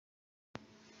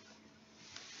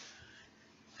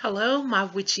Hello, my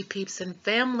witchy peeps and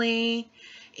family.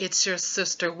 It's your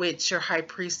sister witch, your high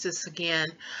priestess again.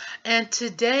 And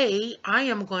today I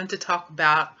am going to talk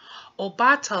about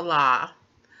Obatala,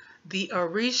 the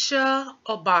Orisha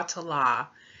Obatala.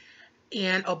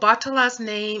 And Obatala's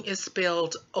name is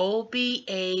spelled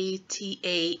Obatala.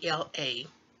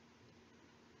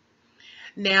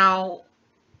 Now,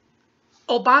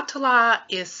 Obatala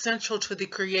is central to the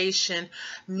creation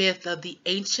myth of the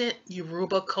ancient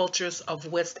Yoruba cultures of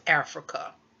West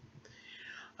Africa.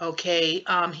 Okay,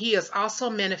 he is also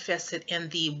manifested in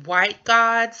the white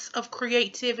gods of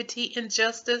creativity and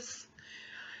justice,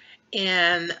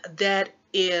 and that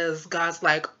is gods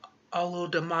like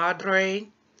Olodumare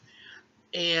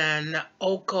and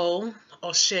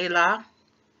Oshela.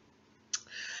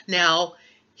 Now,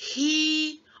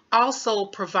 he also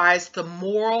provides the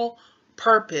moral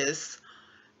purpose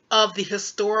of the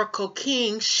historical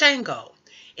king Shango,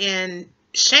 and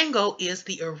Shango is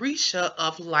the Orisha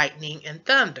of lightning and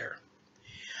thunder.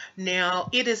 Now,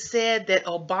 it is said that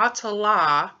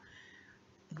Obatala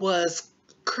was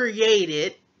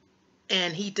created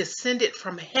and he descended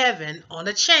from heaven on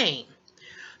a chain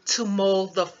to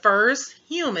mold the first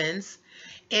humans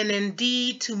and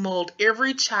indeed to mold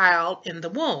every child in the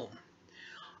womb.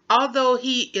 Although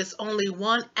he is only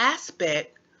one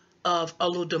aspect of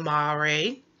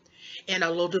Olodumare, and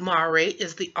Olodumare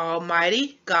is the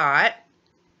Almighty God.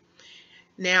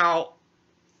 Now,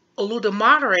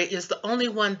 Olodumare is the only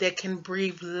one that can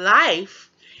breathe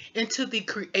life into the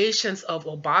creations of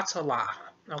Obatala,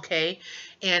 okay?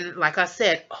 And like I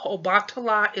said,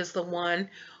 Obatala is the one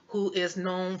who is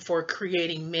known for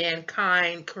creating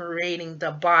mankind, creating the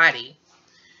body,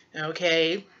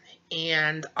 okay?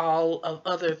 And all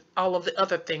of the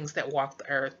other things that walk the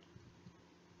earth.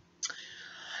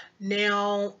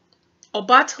 Now,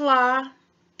 Obatala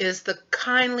is the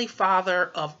kindly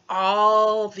father of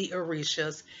all the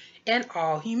Orishas and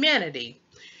all humanity.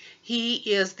 He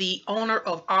is the owner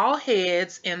of all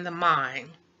heads in the mind.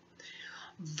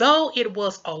 Though it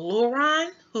was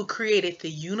Oluran who created the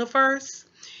universe,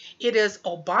 it is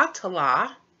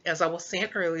Obatala, as I was saying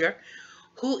earlier,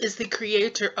 who is the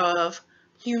creator of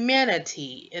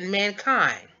humanity and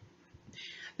mankind.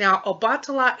 Now,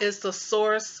 Obatala is the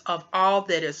source of all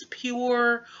that is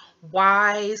pure,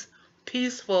 wise,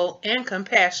 peaceful, and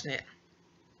compassionate.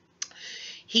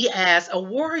 He has a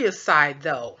warrior side,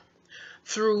 though,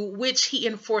 through which he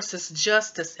enforces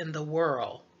justice in the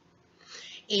world.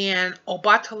 And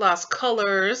Obatala's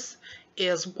colors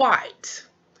is white.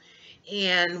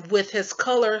 And with his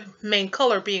main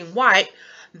color being white,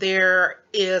 there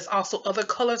is also other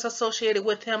colors associated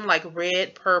with him, like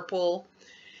red, purple,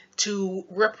 to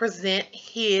represent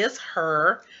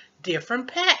her different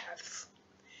paths.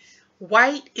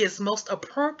 White is most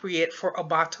appropriate for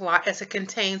Obatala as it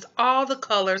contains all the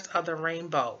colors of the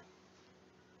rainbow.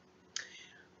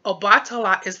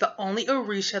 Obatala is the only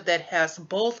Orisha that has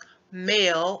both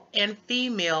male and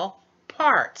female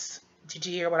parts. Did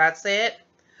you hear what I said?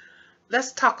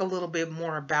 Let's talk a little bit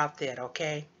more about that,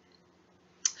 okay?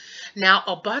 Now,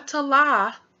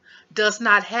 Obatala does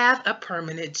not have a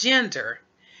permanent gender.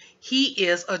 He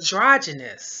is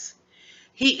androgynous.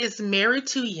 He is married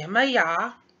to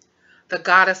Yemaya, the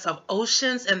goddess of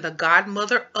oceans and the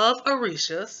godmother of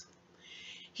Orishas.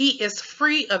 He is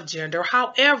free of gender.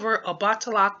 However,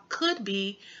 Obatala could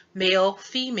be male,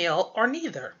 female, or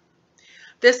neither.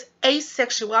 This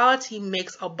asexuality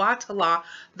makes Obatala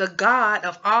the god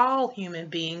of all human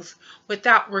beings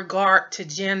without regard to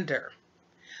gender.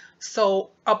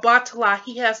 So Obatala,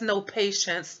 he has no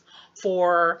patience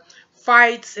for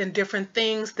fights and different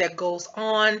things that goes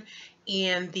on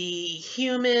in the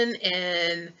human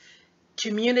and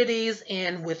communities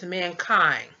and with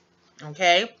mankind,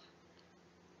 okay?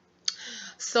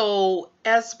 So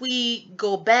as we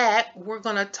go back, we're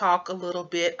going to talk a little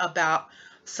bit about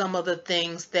some of the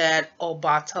things that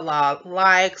Obatala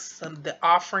likes, some of the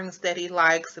offerings that he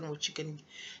likes and what you can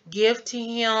give to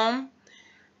him.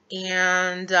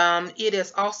 And it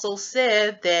is also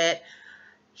said that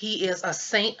he is a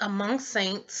saint among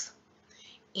saints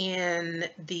in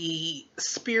the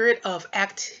spirit of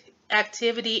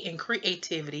activity and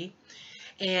creativity.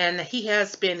 And he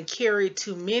has been carried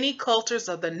to many cultures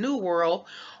of the New World,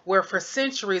 where for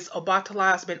centuries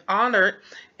Obatala has been honored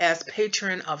as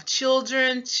patron of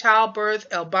children,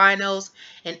 childbirth, albinos,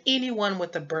 and anyone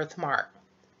with a birthmark.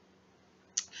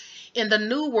 In the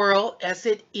New World, as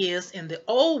it is in the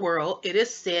Old World, it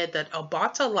is said that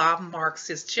Obatala marks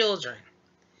his children.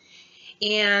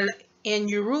 And in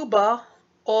Yoruba,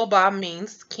 Oba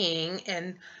means king,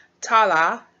 and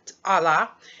Tala, Allah,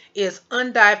 is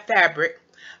undyed fabric.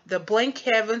 The blank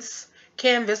canvas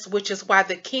canvas, which is why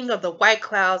the king of the white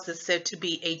clouds is said to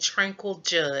be a tranquil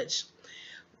judge.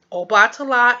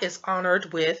 Obatala is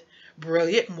honored with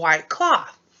brilliant white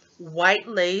cloth, white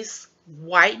lace,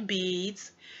 white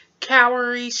beads,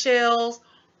 cowrie shells,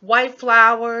 white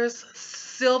flowers,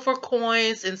 silver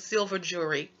coins, and silver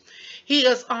jewelry. He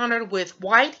is honored with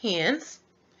white hens,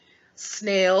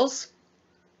 snails.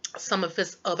 Some of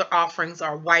his other offerings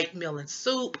are white meal and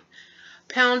soup,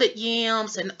 pounded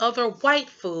yams, and other white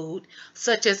food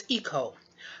such as iko,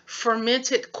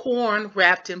 fermented corn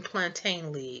wrapped in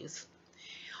plantain leaves.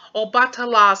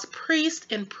 Obatala's priests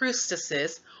and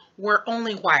priestesses were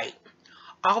only white,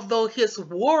 although his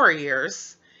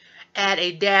warriors add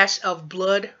a dash of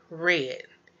blood red.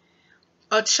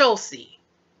 Achosi,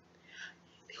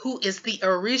 who is the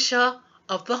Orisha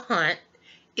of the hunt,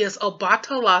 is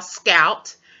Obatala's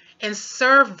scout and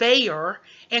surveyor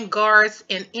and guards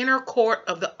an inner court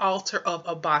of the altar of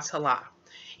Obatala,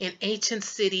 an ancient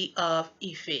city of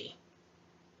Ife.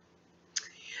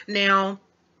 Now,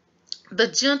 the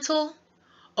gentle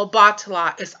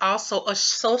Obatala is also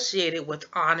associated with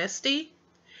honesty,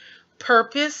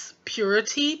 purpose,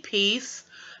 purity, peace,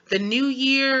 the new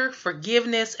year,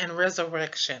 forgiveness, and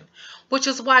resurrection, which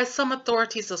is why some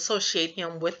authorities associate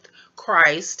him with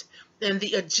Christ and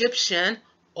the Egyptian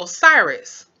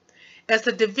Osiris. As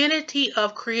the divinity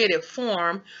of creative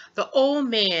form, the old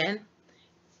man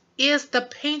is the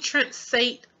patron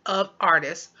saint of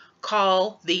artists,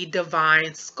 called the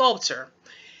divine sculptor.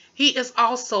 He is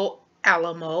also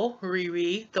Alamo,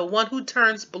 Riri, the one who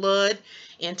turns blood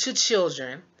into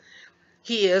children.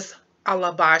 He is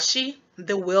Alabashi,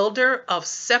 the wielder of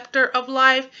scepter of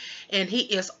life, and he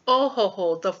is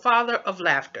Ohoho, the father of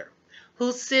laughter,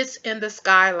 who sits in the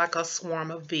sky like a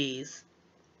swarm of bees.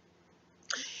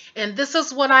 And this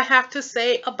is what I have to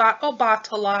say about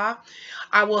Obatala.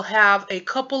 I will have a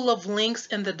couple of links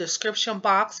in the description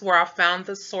box where I found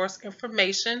the source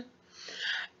information.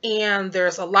 And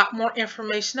there's a lot more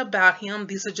information about him.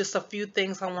 These are just a few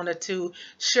things I wanted to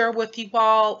share with you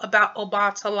all about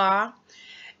Obatala.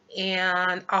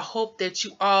 And I hope that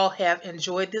you all have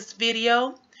enjoyed this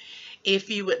video. If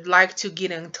you would like to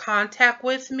get in contact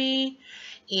with me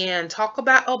and talk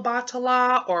about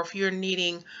Obatala, or if you're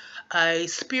needing a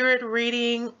spirit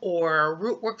reading or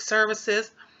root work services,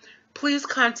 please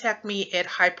contact me at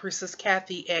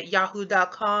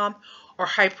highpriestesskathy@yahoo.com or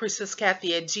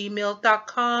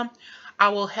highpriestesskathy@gmail.com. I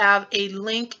will have a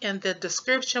link in the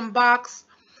description box,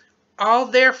 all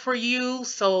there for you.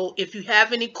 So if you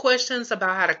have any questions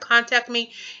about how to contact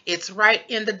me, it's right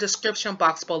in the description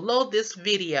box below this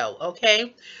video,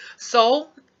 okay? So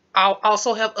I'll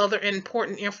also have other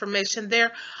important information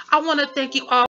there. I want to thank you all